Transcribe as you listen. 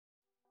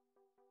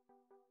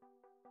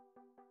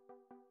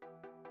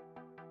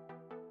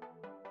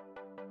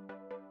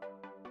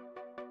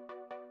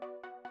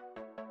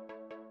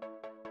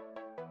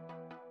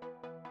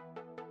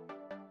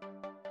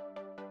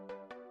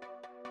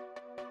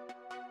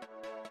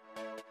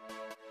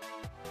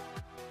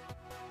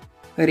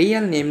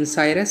Real name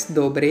Cyrus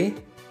Dobre.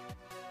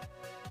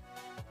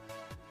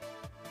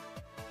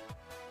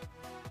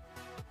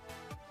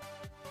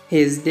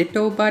 His date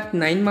of birth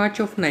 9 March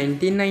of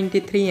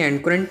 1993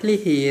 and currently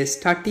he is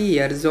 30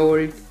 years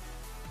old.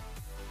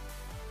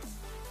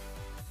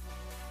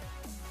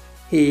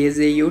 He is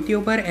a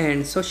YouTuber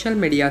and social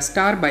media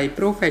star by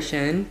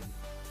profession.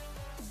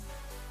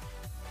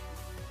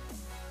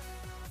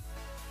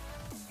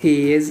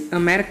 He is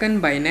American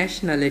by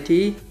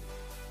nationality.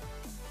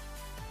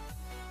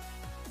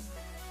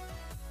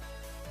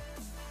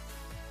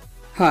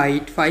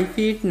 Height 5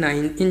 feet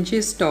 9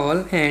 inches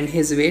tall and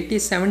his weight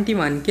is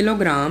 71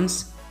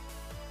 kilograms.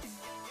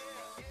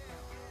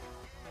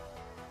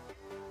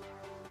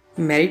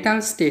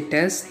 Marital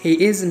status: he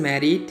is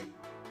married.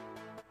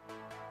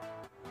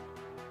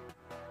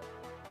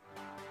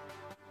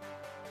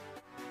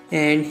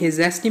 And his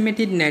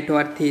estimated net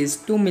worth is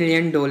 $2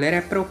 million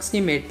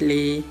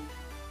approximately.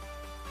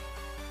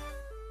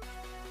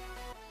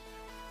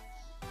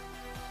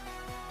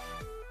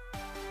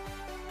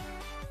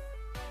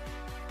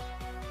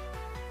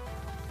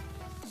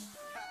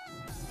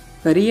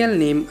 Real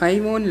name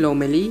Ivanita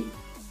Lomeli.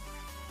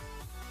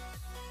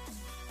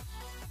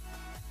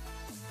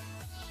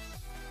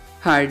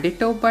 Her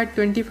date of birth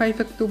 25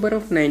 October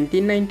of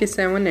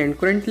 1997 and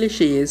currently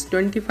she is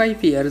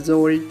 25 years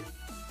old.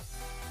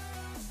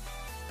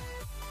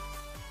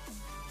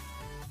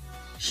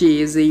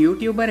 She is a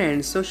YouTuber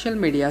and social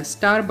media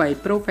star by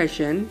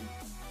profession.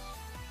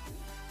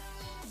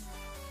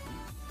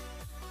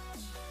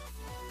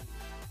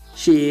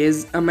 She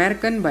is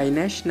American by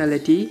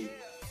nationality.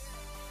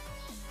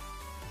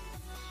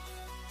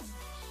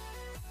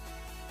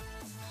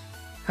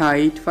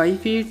 Height 5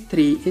 feet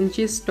 3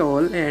 inches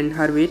tall and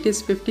her weight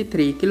is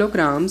 53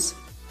 kilograms.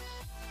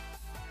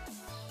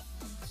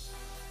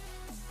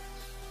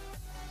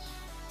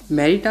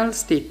 Marital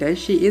status: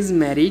 she is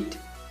married.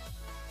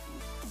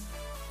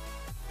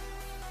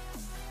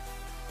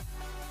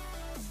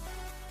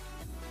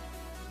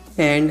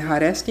 And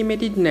her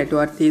estimated net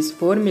worth is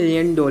 $4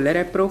 million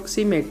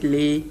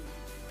approximately.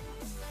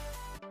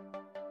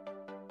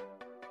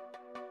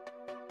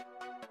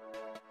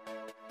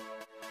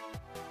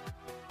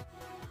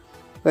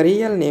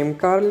 Real name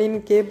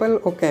Carlyn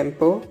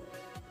Ocampo.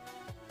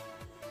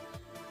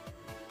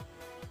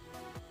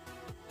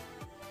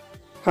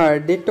 Her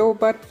date of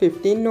birth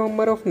 15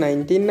 November of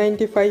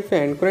 1995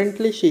 and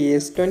currently she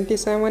is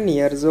 27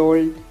 years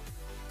old.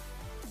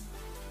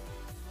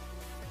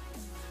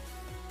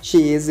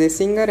 She is a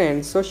singer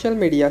and social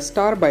media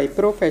star by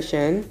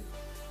profession.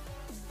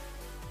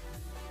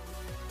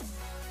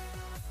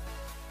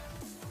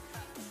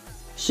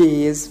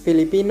 She is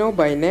Filipino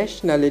by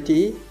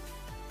nationality.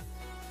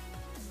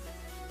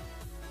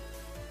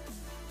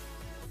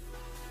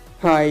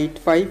 Height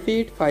 5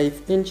 feet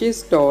 5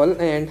 inches tall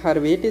and her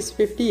weight is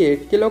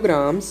 58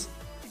 kilograms.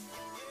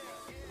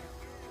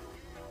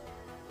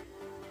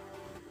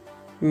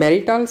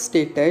 Marital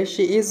status: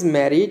 she is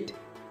married.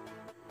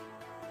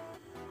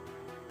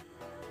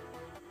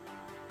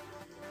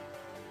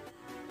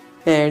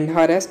 And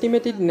her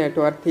estimated net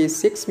worth is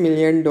 $6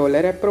 million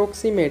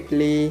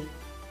approximately.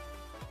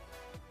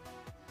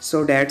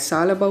 So that's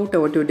all about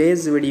our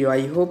today's video.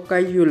 I hope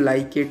guys you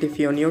like it. If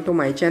you're new to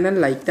my channel,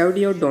 like the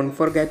video, don't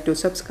forget to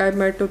subscribe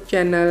my YouTube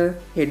channel.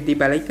 Hit the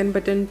bell icon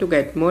button to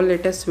get more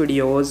latest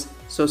videos.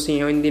 So see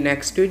you in the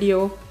next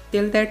video.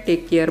 Till that,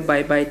 take care,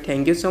 bye bye.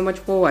 Thank you so much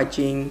for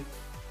watching.